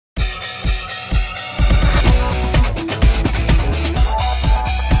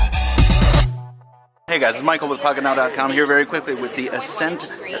Hey guys, it's Michael with PocketNow.com here very quickly with the Ascend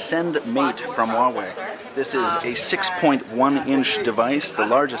Mate from Huawei. This is a 6.1-inch device, the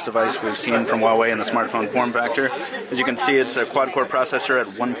largest device we've seen from Huawei in the smartphone form factor. As you can see, it's a quad-core processor at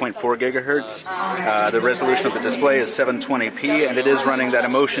 1.4 gigahertz. The resolution of the display is 720p, and it is running that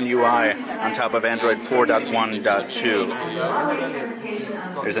Emotion UI on top of Android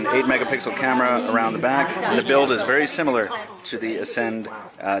 4.1.2. There's an 8-megapixel camera around the back, and the build is very similar to the Ascend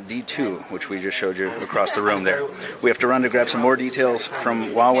D2, which we just showed you across the room there. We have to run to grab some more details from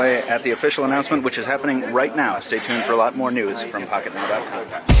Huawei at the official announcement, which is happening right now. Stay tuned for a lot more news from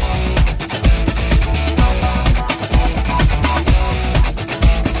PocketNow.com.